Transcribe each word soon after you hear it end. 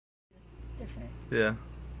different. Yeah.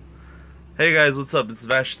 Hey guys, what's up? It's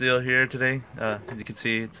Vash Steel here today. As you can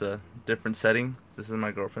see, it's a different setting. This is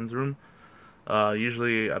my girlfriend's room.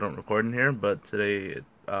 Usually I don't record in here, but today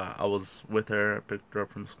I was with her. I picked her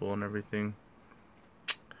up from school and everything.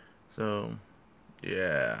 So,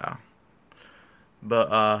 yeah.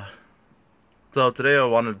 But so today I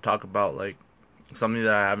wanted to talk about like something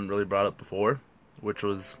that I haven't really brought up before, which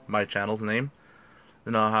was my channel's name.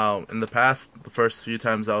 You know how in the past, the first few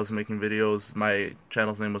times I was making videos, my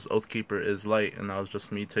channel's name was Oathkeeper is Light, and that was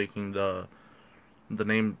just me taking the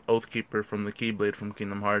name Oathkeeper from the Keyblade from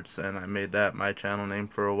Kingdom Hearts, and I made that my channel name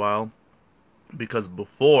for a while. Because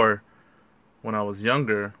before, when I was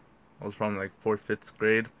younger, I was probably like 4th, 5th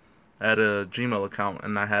grade, I had a Gmail account,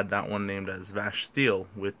 and I had that one named as Vash Steel,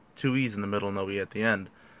 with 2 E's in the middle, no E at the end.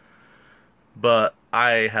 But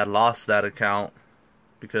I had lost that account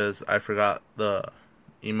because I forgot the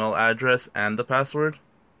email address and the password.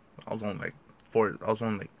 I was only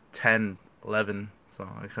like 10, 11, so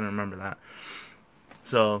I couldn't remember that.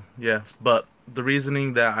 So yeah, but the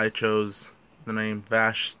reasoning that I chose the name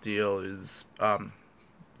Vash Steel is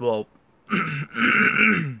well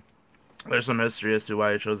there's some history as to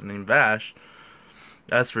why I chose the name Vash.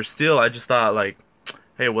 As for Steel, I just thought like,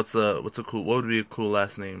 hey, what would be a cool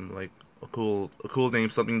last name, like a cool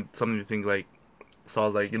name, something you think like. So I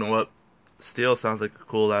was like, you know what, Steel sounds like a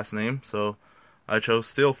cool last name, so I chose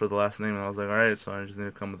Steel for the last name, and I was like, alright, so I just need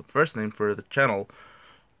to come with the first name for the channel,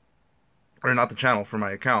 or not the channel, for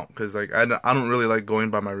my account, because like I don't really like going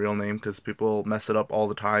by my real name, because people mess it up all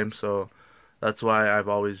the time, so that's why I've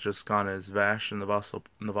always just gone as Vash in the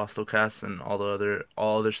Vostocast and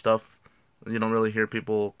all other stuff. You don't really hear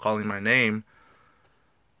people calling my name,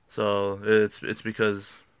 so it's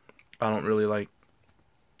because I don't really like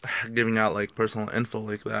giving out like personal info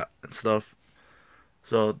like that and stuff.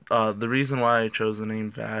 So the reason why I chose the name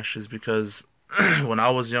Vash is because when I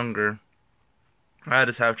was younger, I had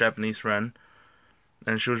this half Japanese friend,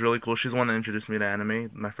 and she was really cool. She's the one that introduced me to anime.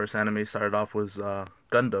 My first anime started off was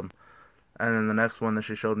Gundam, and then the next one that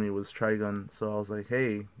she showed me was Trigun. So I was like,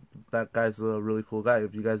 hey, that guy's a really cool guy.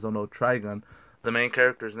 If you guys don't know Trigun, the main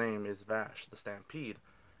character's name is Vash, the Stampede.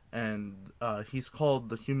 And he's called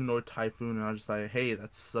the Humanoid Typhoon, and I was just like, hey,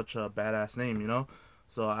 that's such a badass name, you know?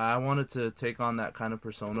 So I wanted to take on that kind of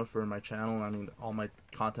persona for my channel. I mean, all my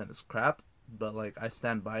content is crap, but like I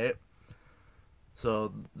stand by it.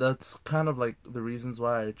 So that's kind of like the reasons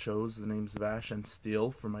why I chose the names Vash and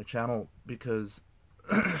Steel for my channel, because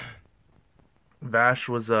Vash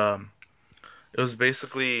was it was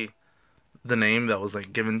basically the name that was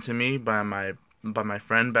like given to me by my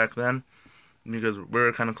friend back then, because we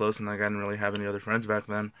were kind of close, and like I didn't really have any other friends back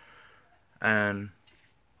then, and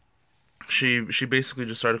she basically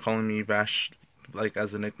just started calling me Vash like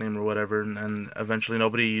as a nickname or whatever, and eventually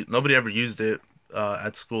nobody ever used it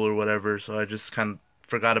at school or whatever, so I just kind of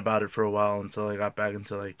forgot about it for a while until I got back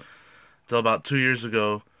into like until about 2 years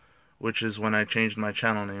ago, which is when I changed my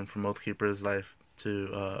channel name from Oathkeeper's Life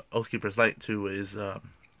to Oathkeeper's Light to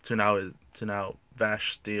now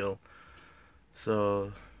Vash Steel.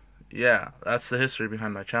 So yeah, that's the history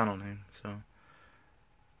behind my channel name. So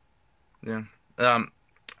yeah,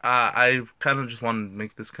 I kind of just wanted to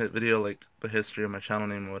make this video like the history of my channel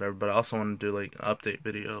name or whatever, but I also want to do like an update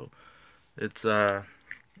video. It's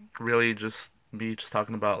really just me just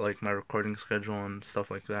talking about like my recording schedule and stuff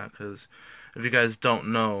like that, because if you guys don't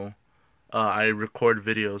know, I record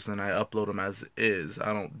videos and I upload them as is.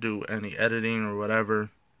 I don't do any editing or whatever.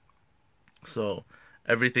 So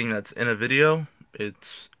everything that's in a video,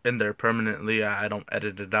 it's in there permanently. I don't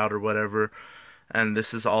edit it out or whatever. And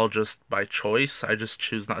this is all just by choice. I just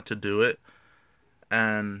choose not to do it.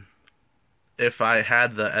 And if I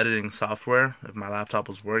had the editing software, if my laptop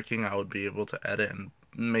was working, I would be able to edit and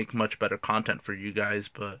make much better content for you guys.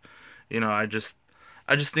 But you know, I just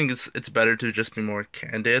think it's better to just be more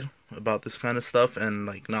candid about this kind of stuff and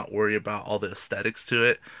like not worry about all the aesthetics to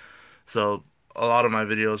it. So a lot of my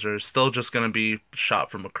videos are still just gonna be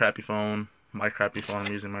shot from a crappy phone. My crappy phone.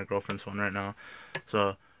 I'm using my girlfriend's phone right now.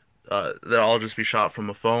 So they'll all just be shot from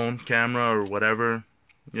a phone camera or whatever.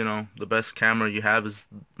 You know, the best camera you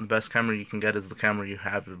can get is the camera you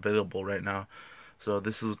have available right now. So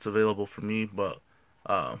this is what's available for me. But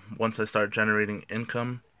once I start generating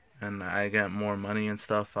income and I get more money and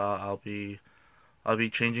stuff, I'll be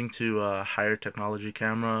changing to a higher technology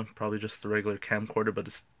camera, probably just the regular camcorder, but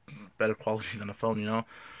it's better quality than a phone, you know.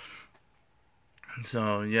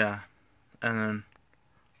 So yeah, and then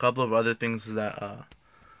a couple of other things that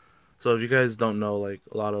so if you guys don't know, like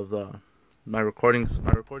a lot of my recording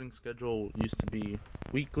schedule used to be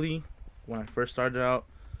weekly when I first started out,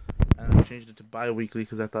 and I changed it to bi-weekly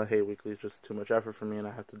because I thought, hey, weekly is just too much effort for me, and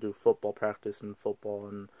I have to do football practice and football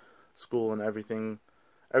and school and everything.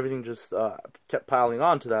 Everything just kept piling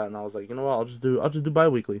on to that, and I was like, you know what, I'll just do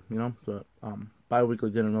bi-weekly, you know. But bi-weekly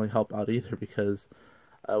didn't really help out either because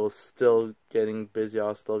I was still getting busy. I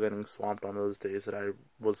was still getting swamped on those days that I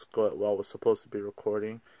was supposed to be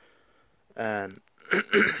recording, and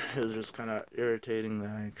it was just kind of irritating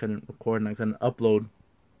that I couldn't record and I couldn't upload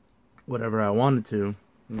whatever I wanted to,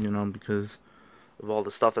 you know, because of all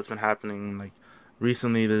the stuff that's been happening. Like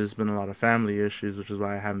recently, there's been a lot of family issues, which is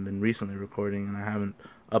why I haven't been recently recording, and I haven't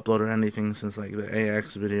uploaded anything since like the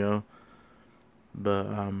AX video. But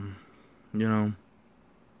you know,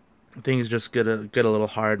 things just get a little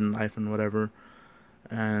hard in life and whatever.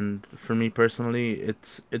 And for me personally,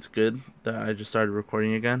 it's good that I just started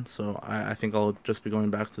recording again. So I think I'll just be going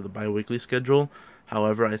back to the bi-weekly schedule.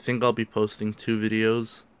 However, I think I'll be posting 2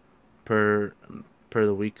 videos per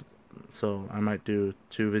the week. So I might do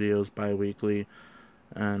 2 videos bi-weekly,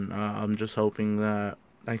 and I'm just hoping that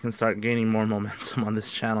I can start gaining more momentum on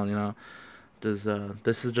this channel. You know, this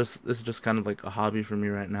is just kind of like a hobby for me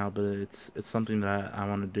right now, but it's something that I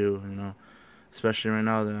want to do. You know, especially right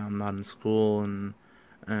now that I'm not in school and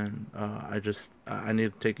I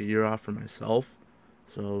need to take a year off for myself.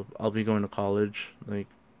 So I'll be going to college like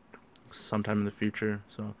sometime in the future.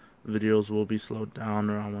 So videos will be slowed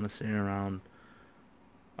down, or I want to say around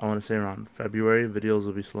February. Videos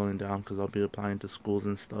will be slowing down because I'll be applying to schools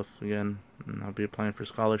and stuff again, and I'll be applying for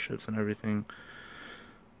scholarships and everything.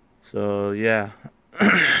 So yeah.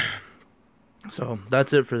 So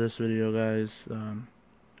that's it for this video, guys.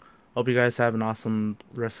 Hope you guys have an awesome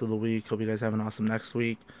rest of the week. Hope you guys have an awesome next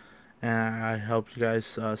week. And I hope you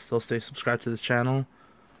guys still stay subscribed to this channel.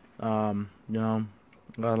 You know,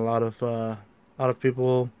 got a lot of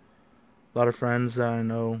people, a lot of friends that I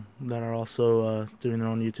know that are also doing their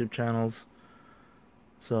own YouTube channels.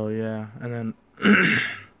 So yeah, and then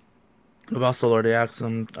I've also already asked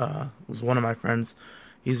him, was one of my friends.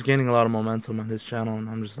 He's gaining a lot of momentum on his channel, and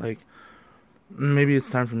I'm just like, maybe it's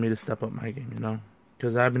time for me to step up my game, you know?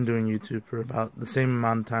 Because I've been doing YouTube for about the same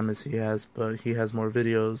amount of time as he has, but he has more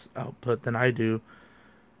videos output than I do.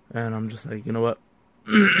 And I'm just like, you know what?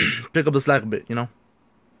 Pick up the slack a bit, you know?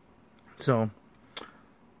 So,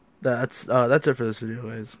 that's it for this video,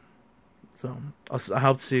 guys. So, I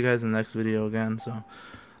hope to see you guys in the next video again. So,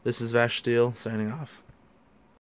 this is Vash Steel, signing off.